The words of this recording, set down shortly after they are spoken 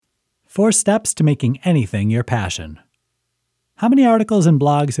4 steps to making anything your passion. How many articles and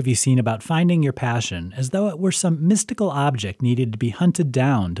blogs have you seen about finding your passion as though it were some mystical object needed to be hunted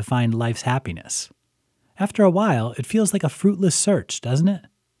down to find life's happiness? After a while, it feels like a fruitless search, doesn't it?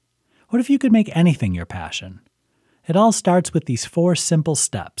 What if you could make anything your passion? It all starts with these 4 simple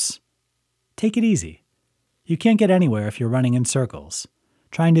steps. Take it easy. You can't get anywhere if you're running in circles,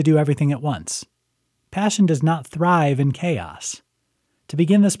 trying to do everything at once. Passion does not thrive in chaos. To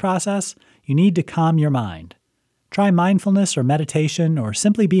begin this process, you need to calm your mind. Try mindfulness or meditation or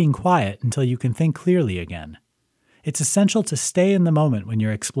simply being quiet until you can think clearly again. It's essential to stay in the moment when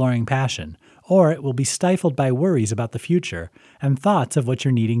you're exploring passion, or it will be stifled by worries about the future and thoughts of what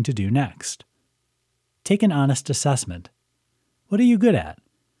you're needing to do next. Take an honest assessment. What are you good at?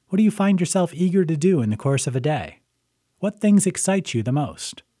 What do you find yourself eager to do in the course of a day? What things excite you the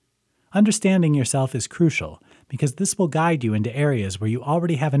most? Understanding yourself is crucial because this will guide you into areas where you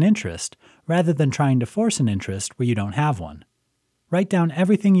already have an interest rather than trying to force an interest where you don't have one. Write down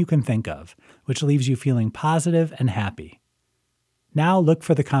everything you can think of, which leaves you feeling positive and happy. Now look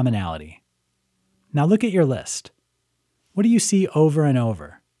for the commonality. Now look at your list. What do you see over and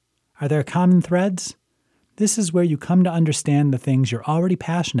over? Are there common threads? This is where you come to understand the things you're already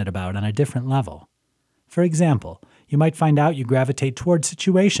passionate about on a different level. For example, you might find out you gravitate toward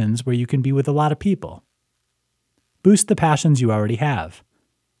situations where you can be with a lot of people. Boost the passions you already have.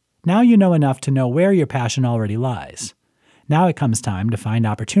 Now you know enough to know where your passion already lies. Now it comes time to find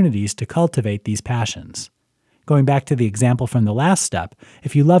opportunities to cultivate these passions. Going back to the example from the last step,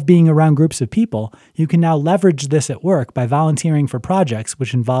 if you love being around groups of people, you can now leverage this at work by volunteering for projects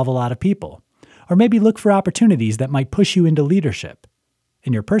which involve a lot of people. Or maybe look for opportunities that might push you into leadership.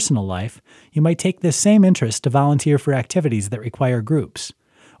 In your personal life, you might take this same interest to volunteer for activities that require groups,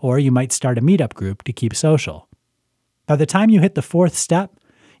 or you might start a meetup group to keep social. By the time you hit the 4th step,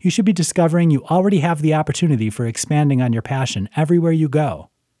 you should be discovering you already have the opportunity for expanding on your passion everywhere you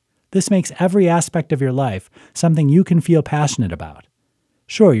go. This makes every aspect of your life something you can feel passionate about.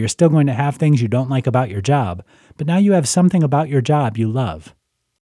 Sure, you're still going to have things you don't like about your job, but now you have something about your job you love.